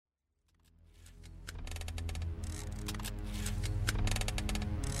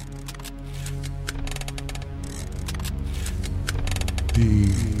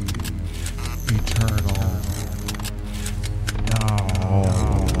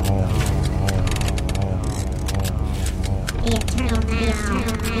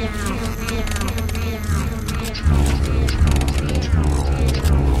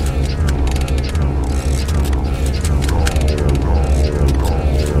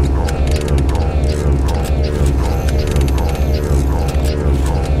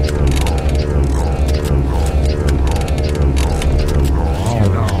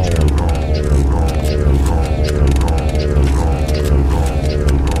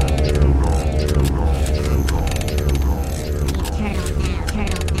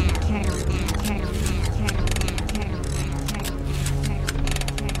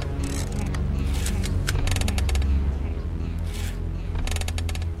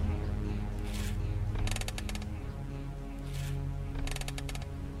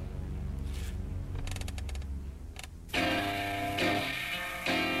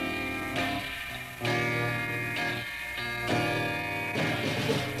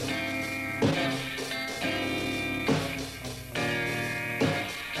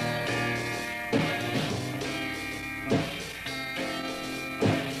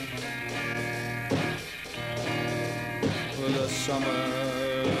Summer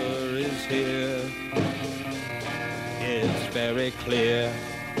is here, it's very clear.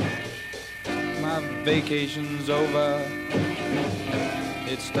 My vacation's over,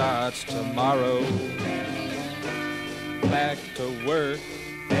 it starts tomorrow. Back to work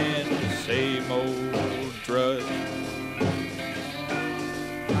and the same old drudge.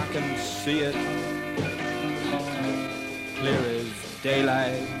 I can see it clear as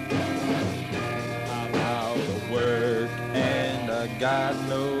daylight. I'm out of work and I got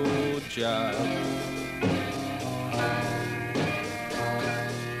no job.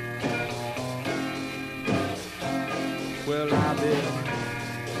 Well, I've been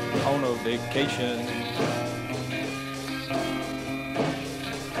on a vacation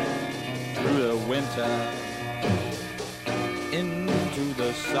through the winter into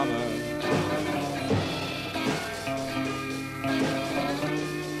the summer,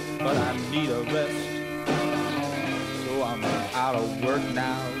 but I need a rest, so I'm out of work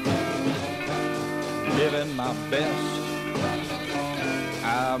now, living my best.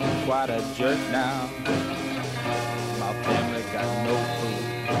 I'm quite a jerk now. My family got no food,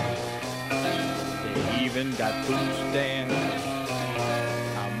 they even got food stamps.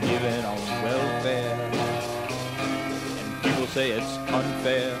 I'm living on welfare, and people say it's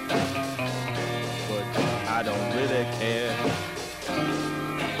unfair, but I don't really care.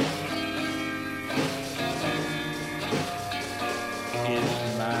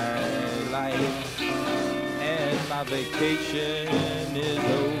 It's my life, and my vacation is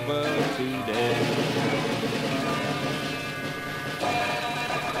over today.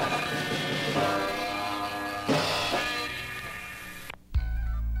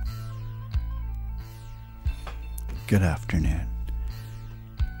 Good afternoon,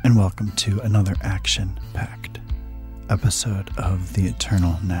 and welcome to another action-packed episode of The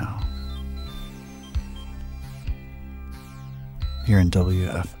Eternal Now. Here in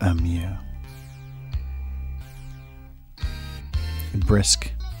WFMU. A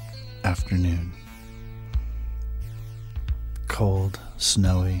brisk afternoon. Cold,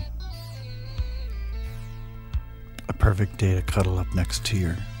 snowy. A perfect day to cuddle up next to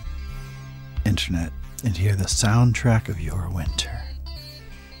your internet and hear the soundtrack of your winter.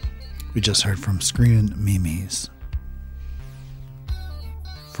 We just heard from Screamin' Mimes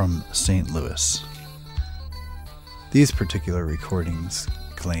from St. Louis. These particular recordings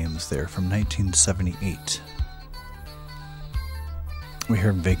claims they're from 1978. We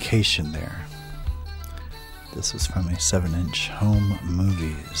heard Vacation there. This is from a 7-inch Home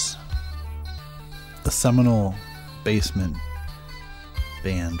Movies. The seminal basement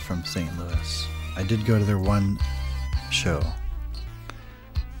band from St. Louis. I did go to their one show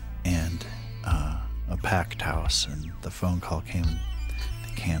and a packed house, and the phone call came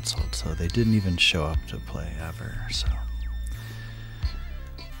canceled, so they didn't even show up to play ever. So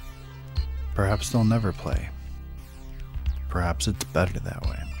perhaps they'll never play. Perhaps it's better that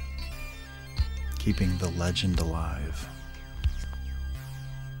way, keeping the legend alive.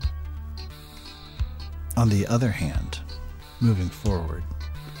 On the other hand, moving forward,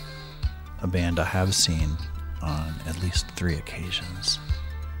 a band I have seen on at least 3 occasions.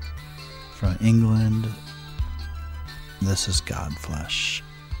 From England, this is Godflesh.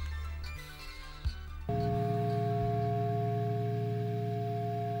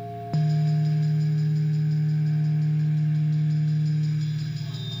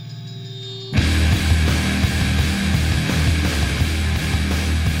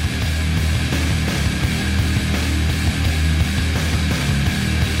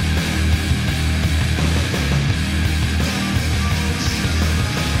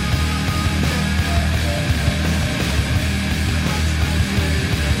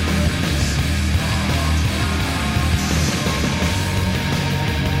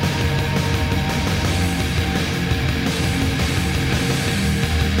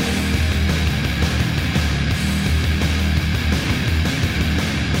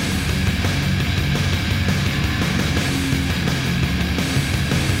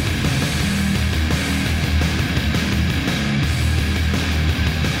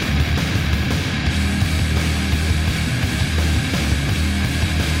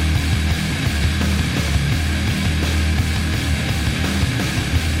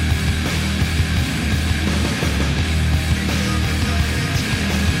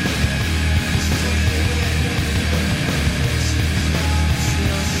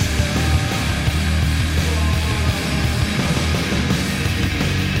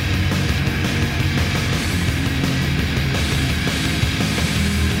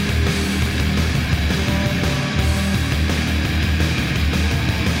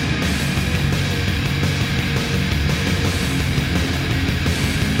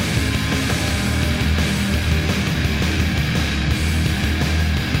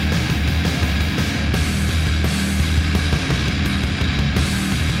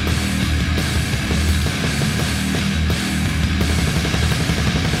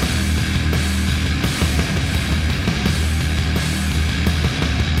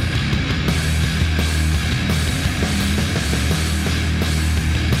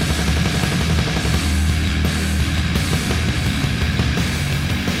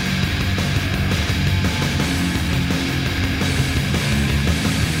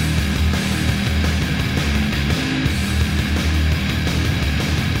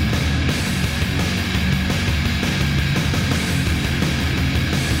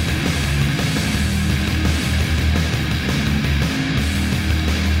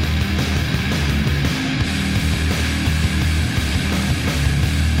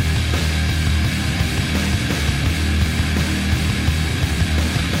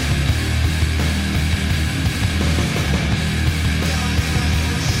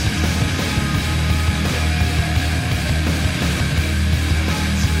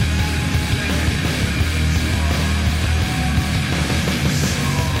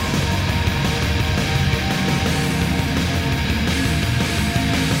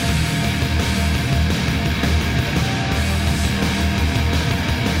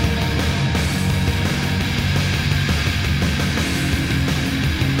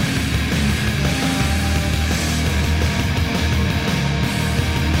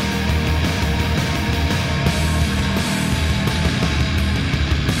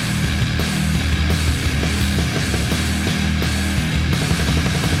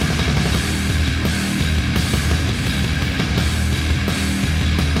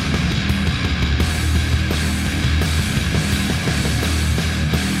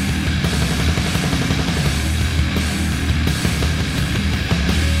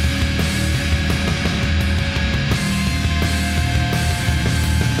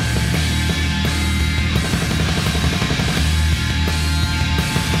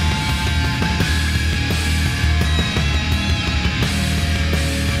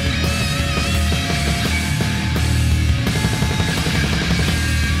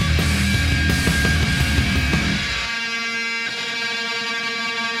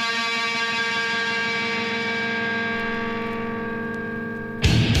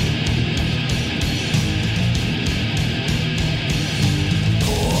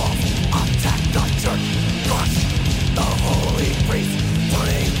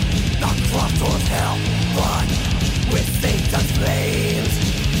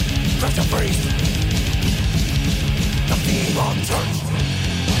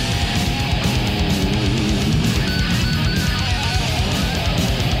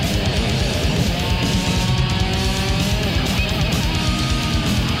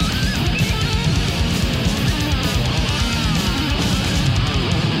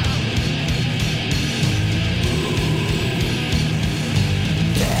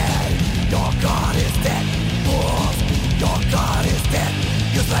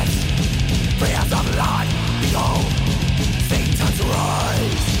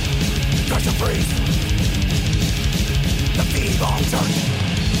 priest, the feeble church.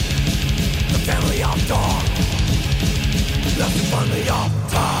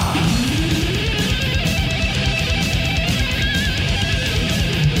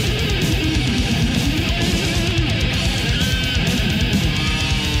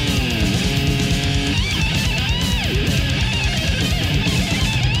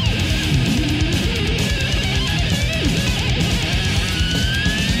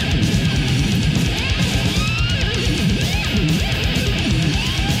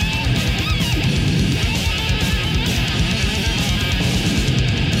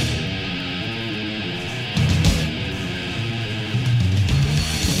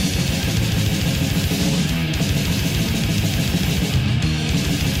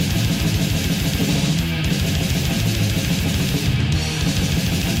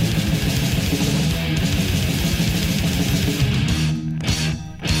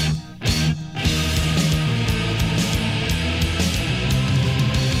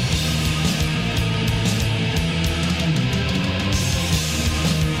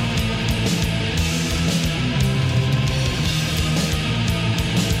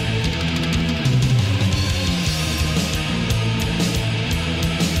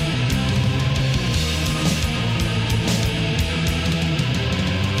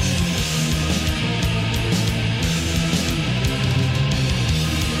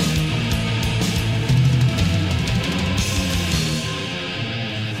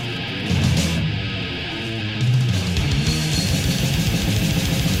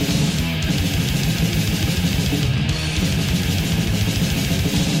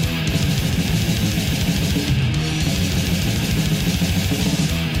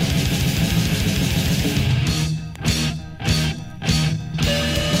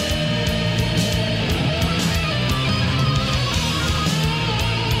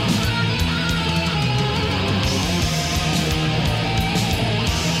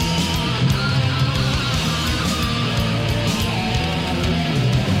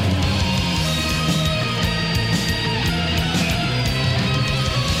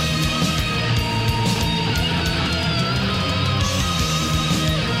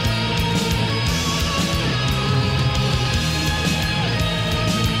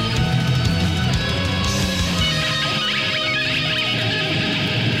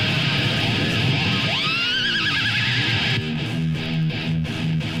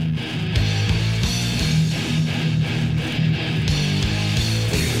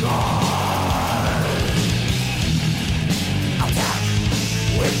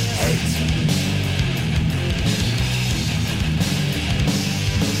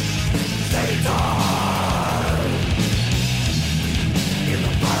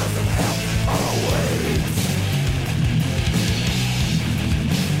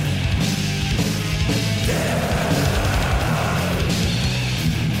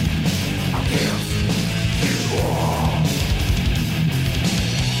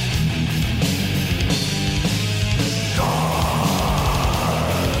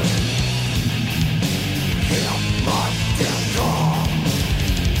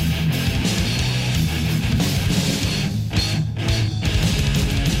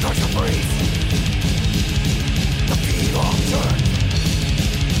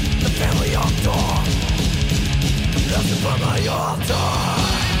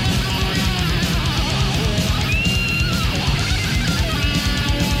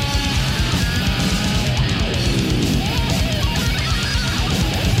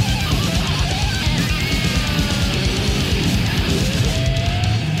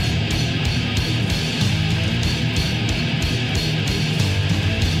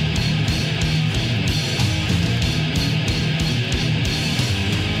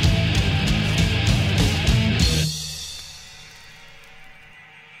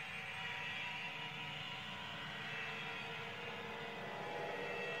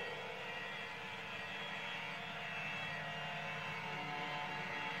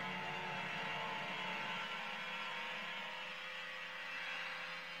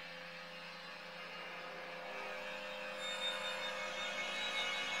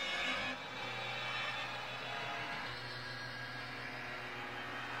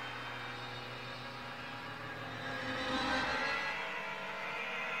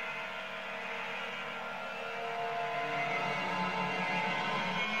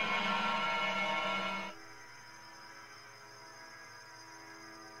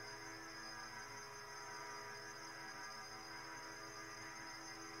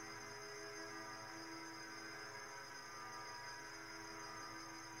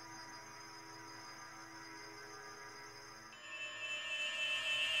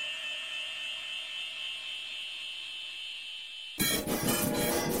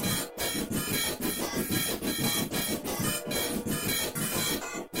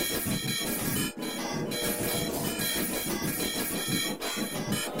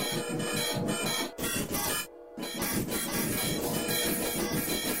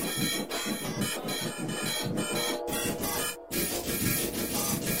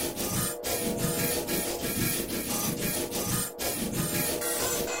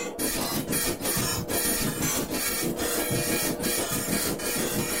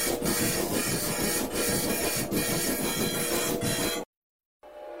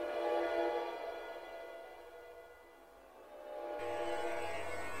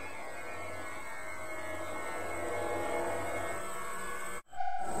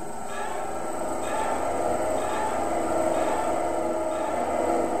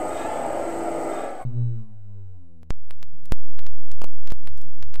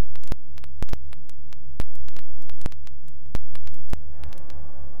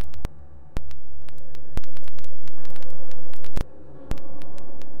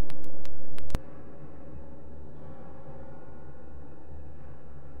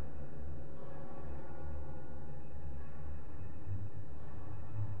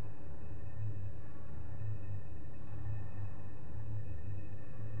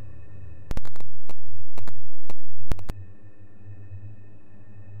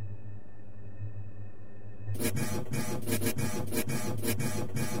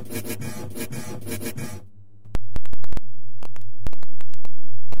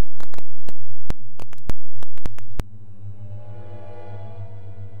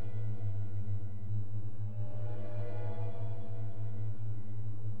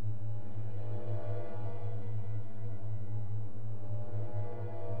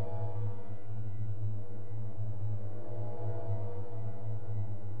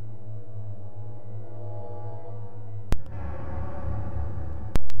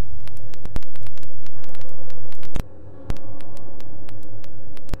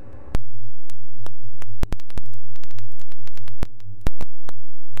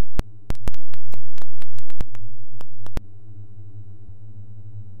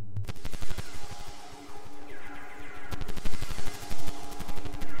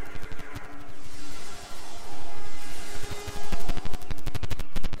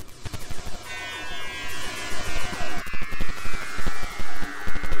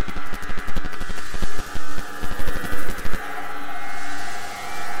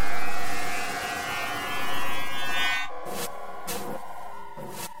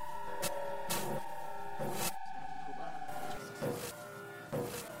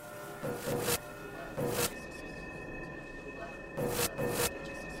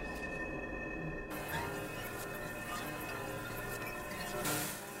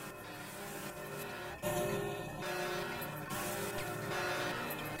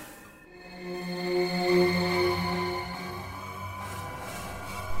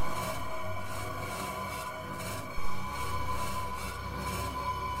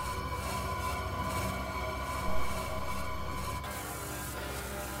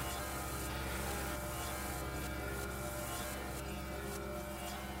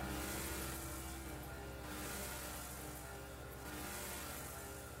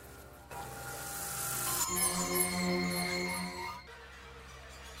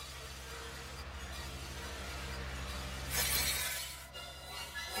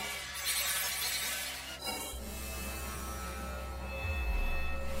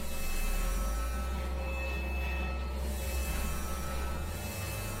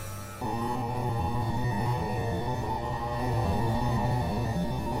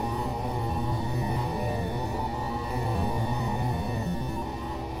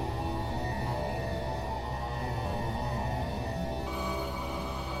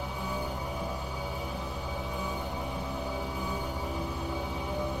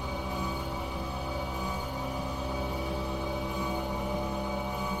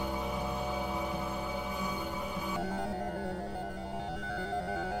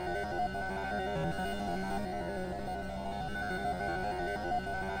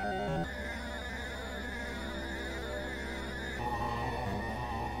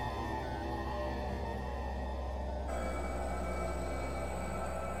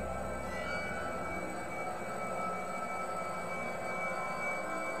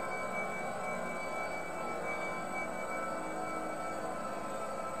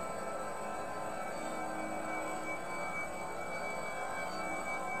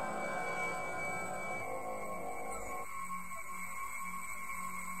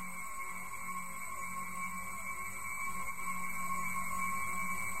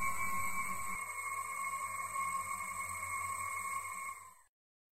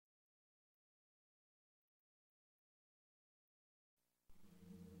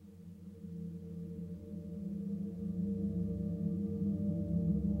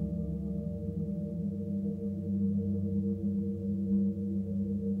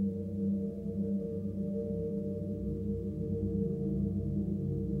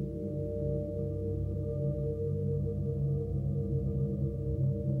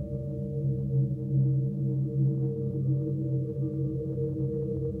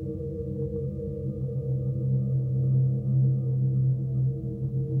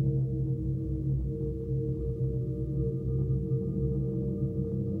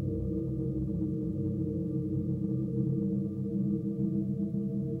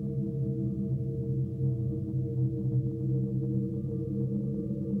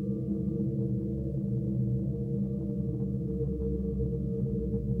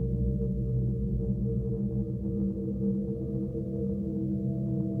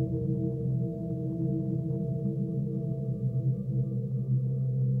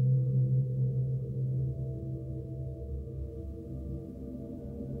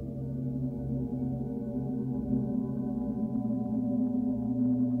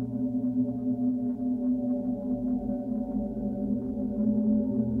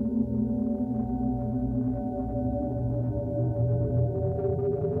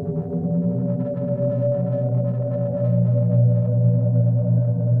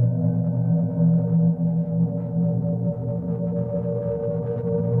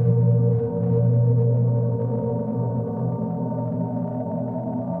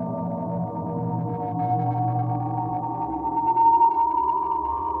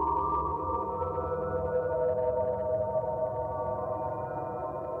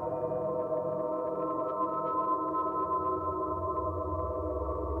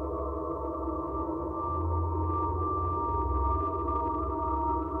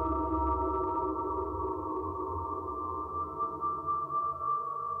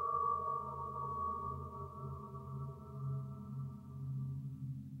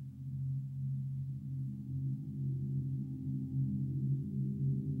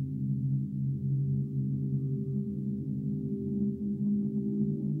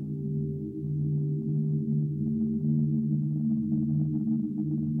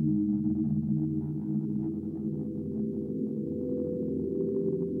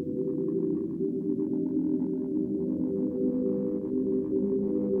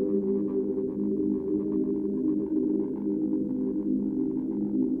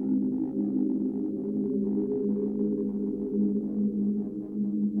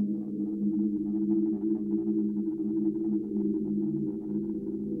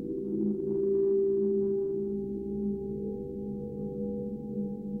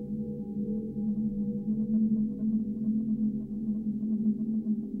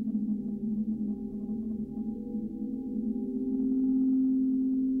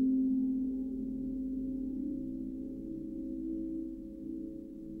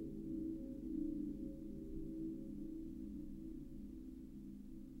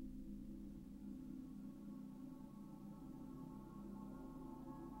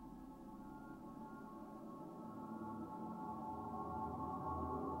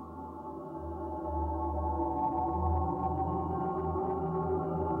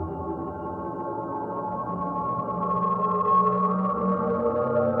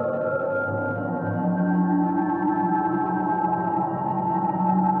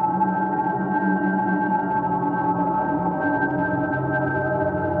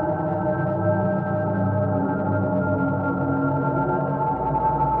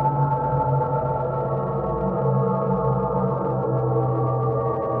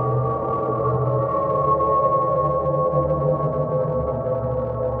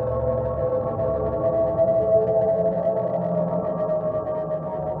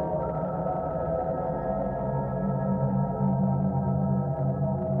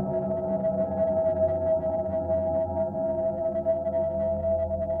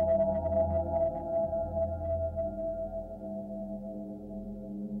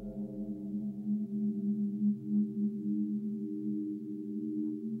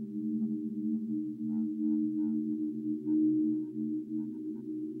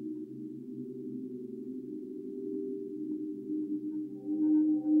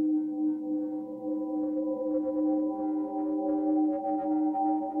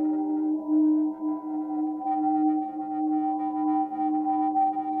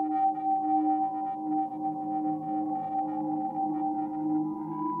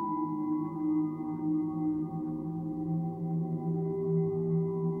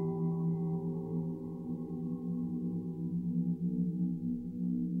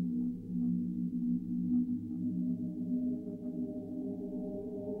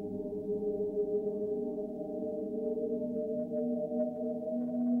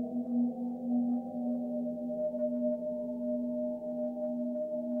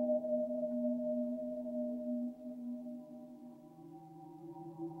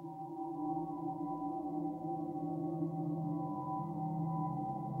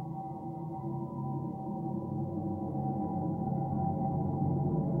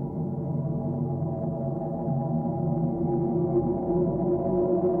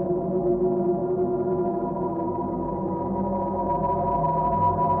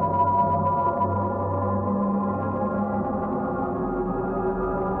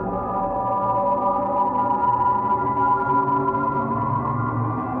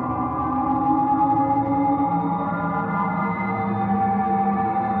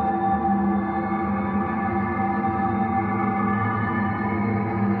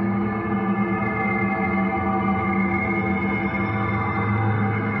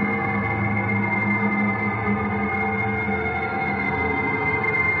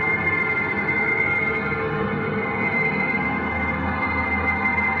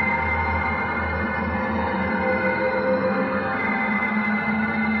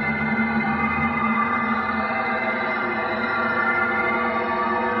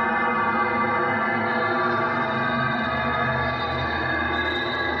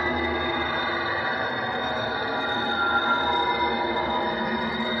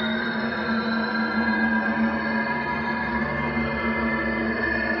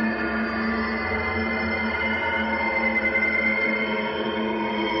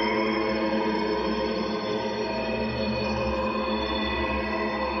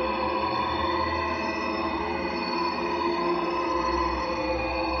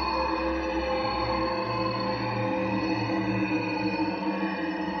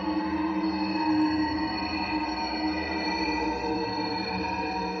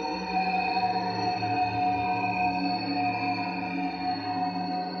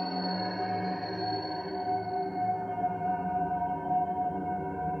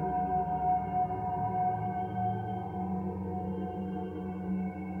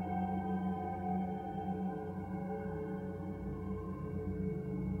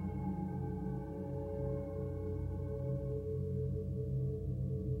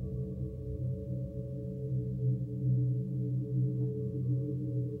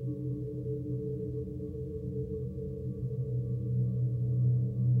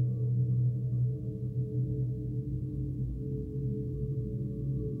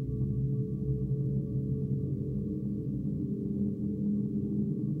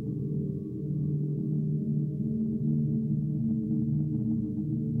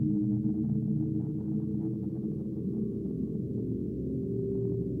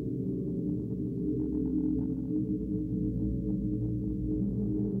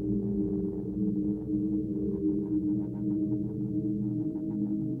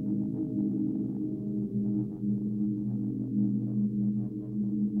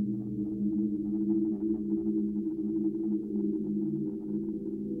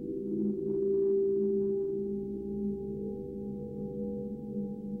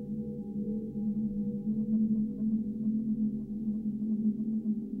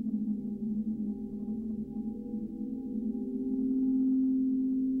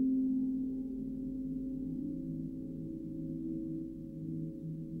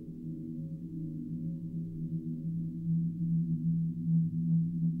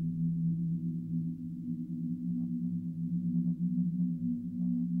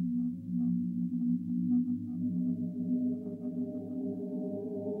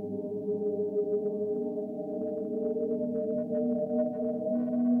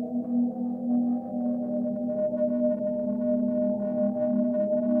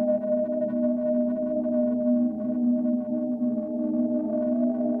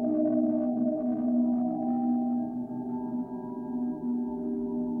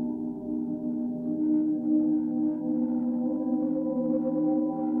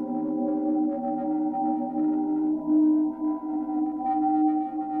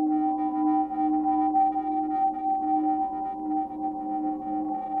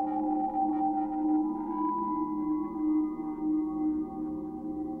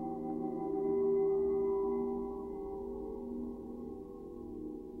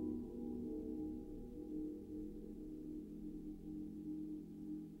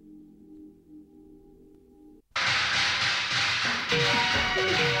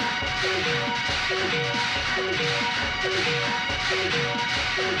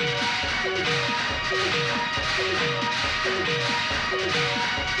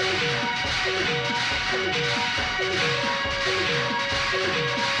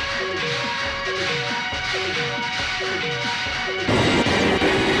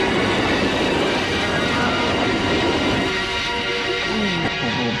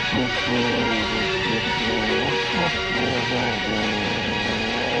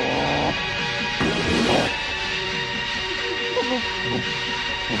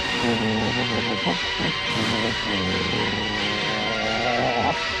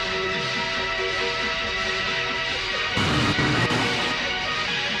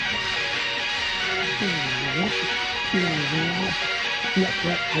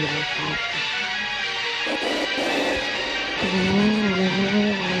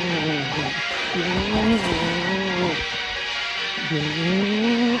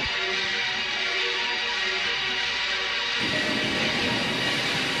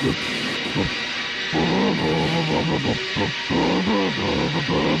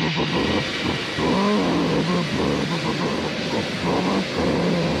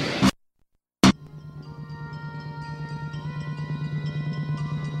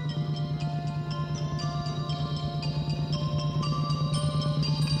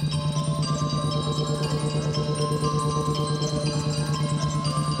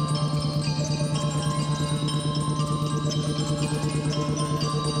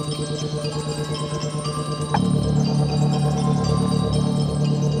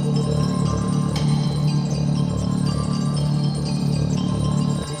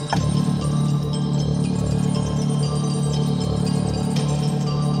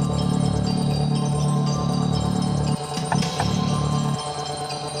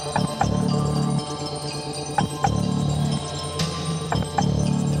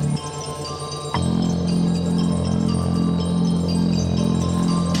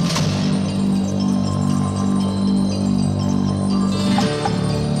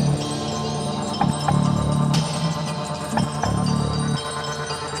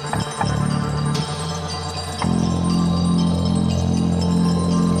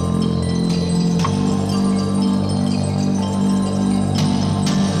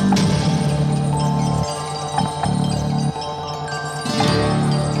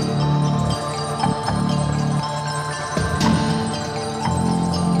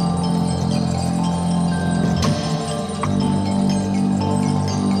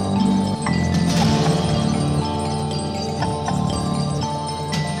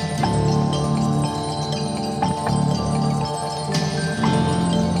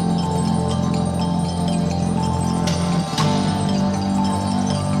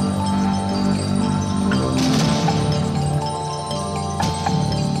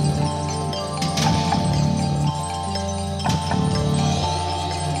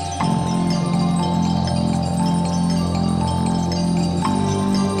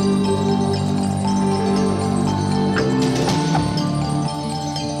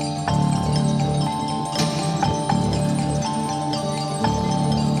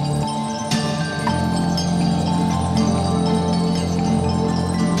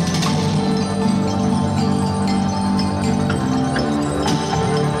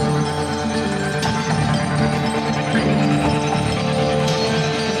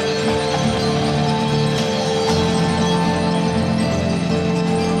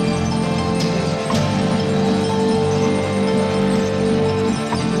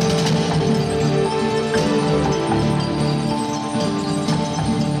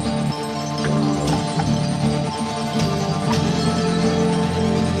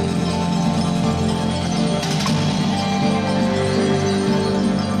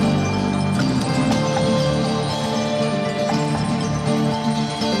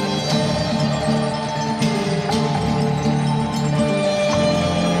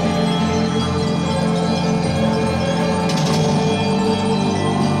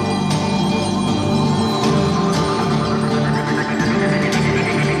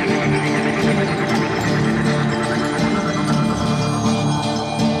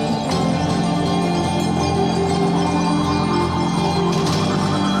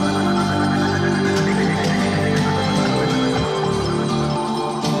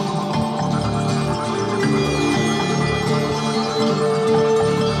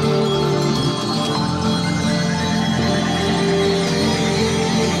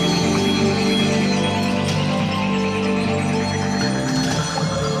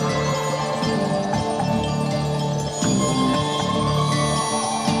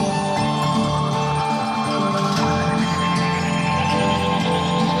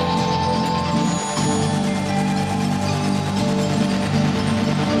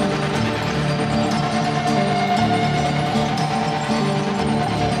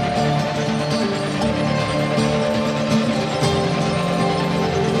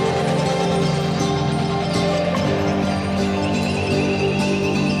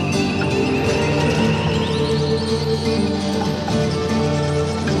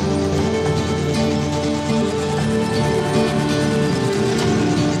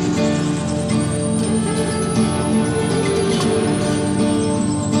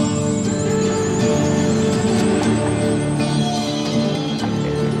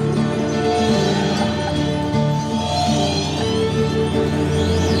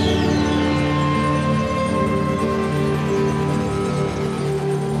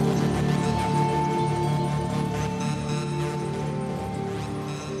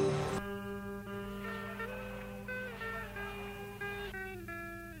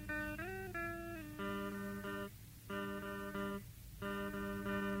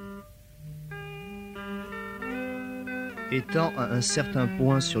 Étant à un certain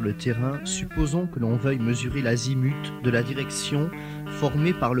point sur le terrain, supposons que l'on veuille mesurer l'azimut de la direction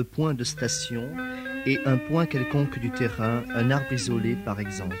formée par le point de station et un point quelconque du terrain, un arbre isolé par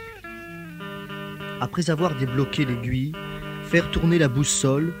exemple. Après avoir débloqué l'aiguille, faire tourner la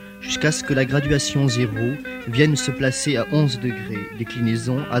boussole jusqu'à ce que la graduation 0 vienne se placer à 11 degrés,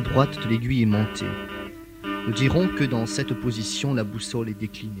 déclinaison à droite de l'aiguille aimantée. Nous dirons que dans cette position, la boussole est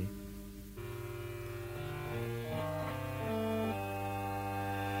déclinée.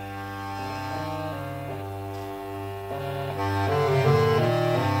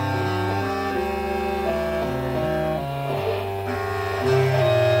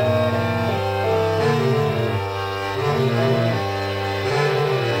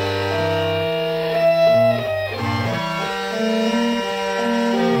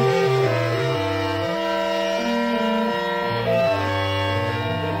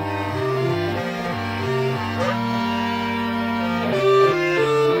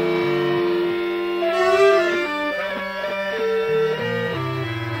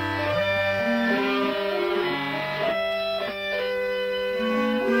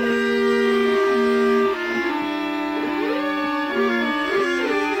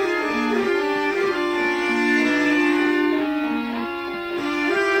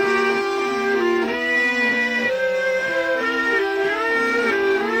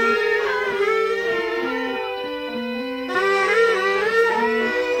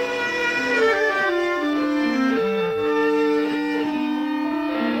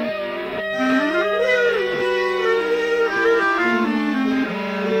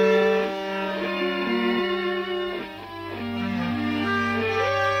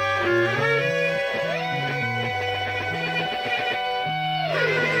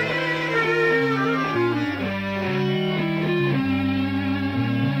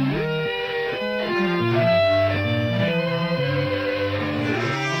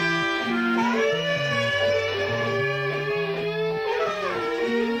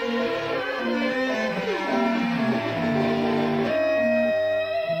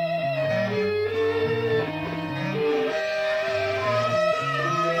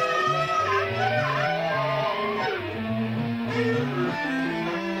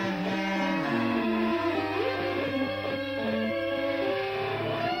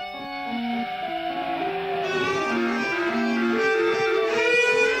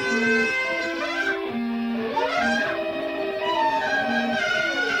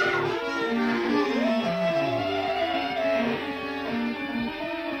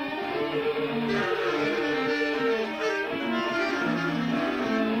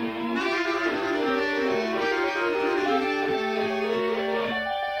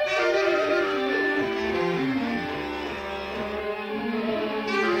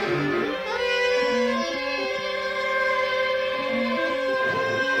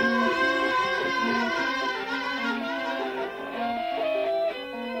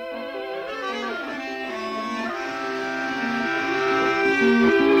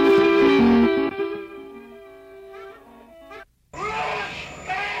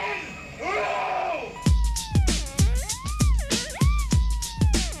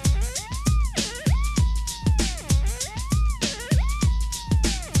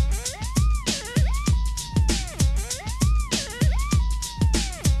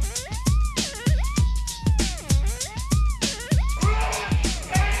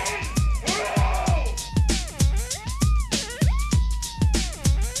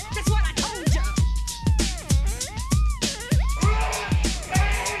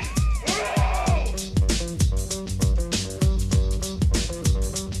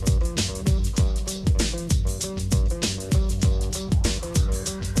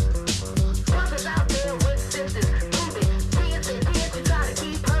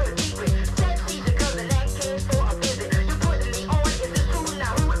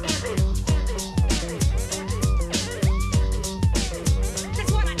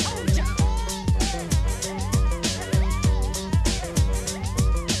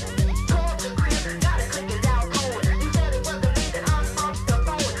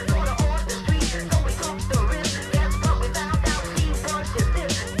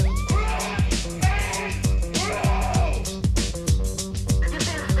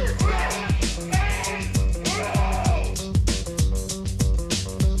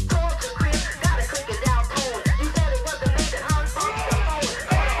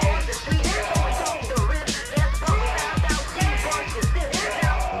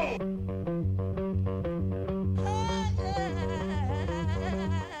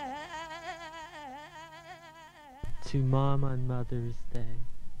 to Mom on Mother's Day.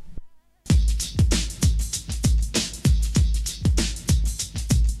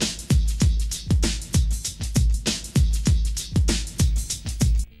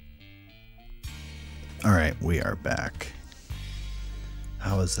 All right, we are back.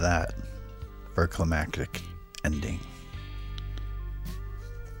 How was that for a climactic ending?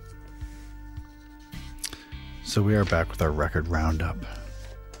 So we are back with our record roundup.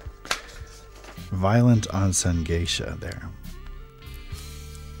 Violent Onsen Geisha there.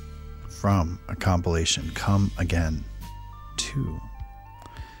 From a compilation, Come Again 2,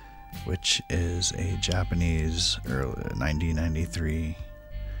 which is a Japanese early 1993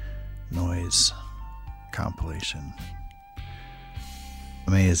 noise compilation.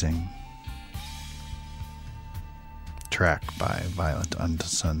 Amazing track by Violent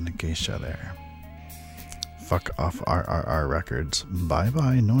Onsen Geisha there. Fuck off RRR Records. Bye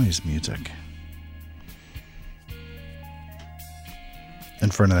bye noise music. In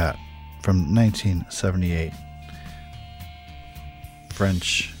front of that, from 1978,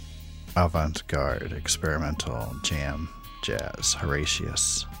 French avant-garde experimental jam jazz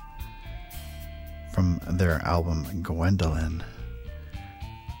Horatius. From their album Gwendolyn,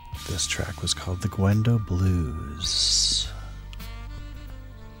 this track was called The Gwendo Blues.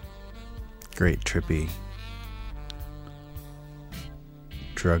 Great trippy,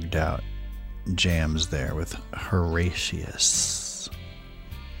 drugged out jams there with Horatius.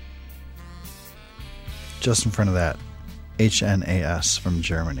 Just in front of that, HNAS from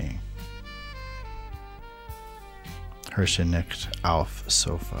Germany. Hirschenicht auf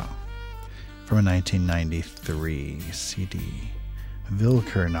Sofa. From a 1993 CD,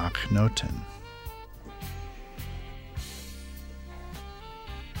 Willkür nach Noten.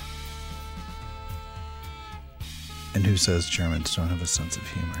 And who says Germans don't have a sense of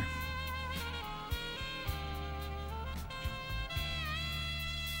humor?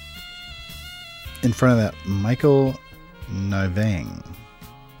 In front of that, Michael Nivang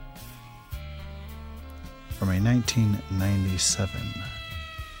from a 1997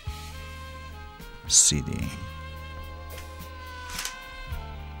 CD.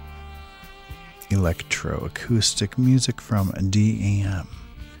 Electroacoustic music from DEM.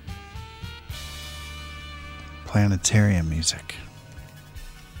 Planetarium music.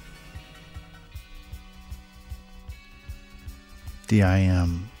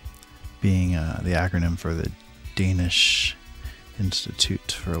 DIM being the acronym for the Danish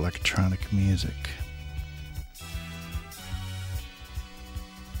Institute for Electronic Music.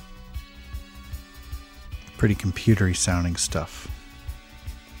 Pretty computery sounding stuff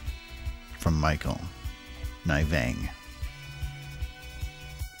from Michael Nivang.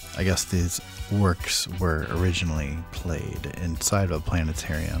 I guess these works were originally played inside of a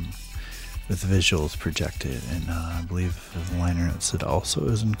planetarium with visuals projected, and I believe the liner note said also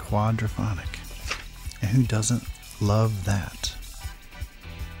is in quadraphonic. And who doesn't love that?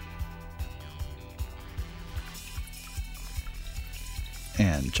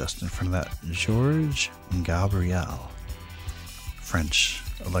 And just in front of that, Georges Gabriel, French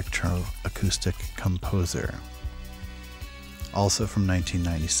electroacoustic composer. Also from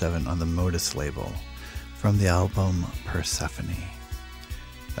 1997 on the Modus label, from the album Persephone.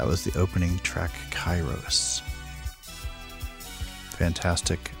 That was the opening track, Kairos.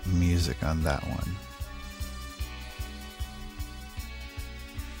 Fantastic music on that one.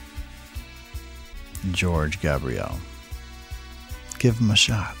 Georges Gabriel. Give him a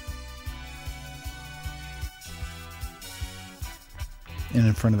shot. And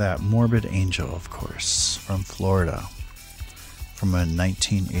in front of that, Morbid Angel, of course, from Florida. From a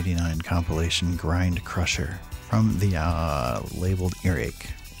 1989 compilation, Grind Crusher, from the labeled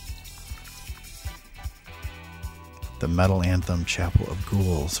Earache. The metal anthem, Chapel of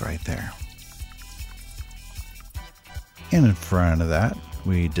Ghouls, right there. And in front of that,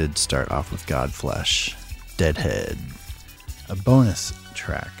 we did start off with Godflesh, Deadhead. A bonus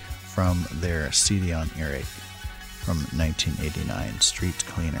track from their CD on Earache from 1989, Street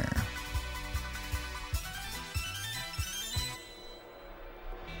Cleaner.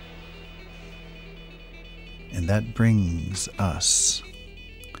 And that brings us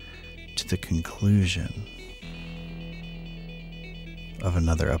to the conclusion of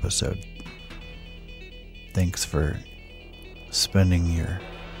another episode. Thanks for spending your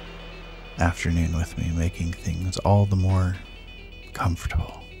afternoon with me, making things all the more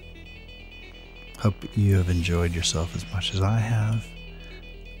comfortable. Hope you have enjoyed yourself as much as I have.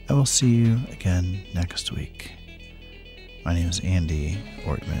 I will see you again next week. My name is Andy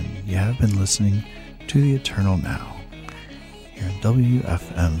Ortman. You have been listening to The Eternal Now here at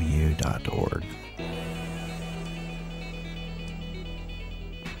WFMU.org.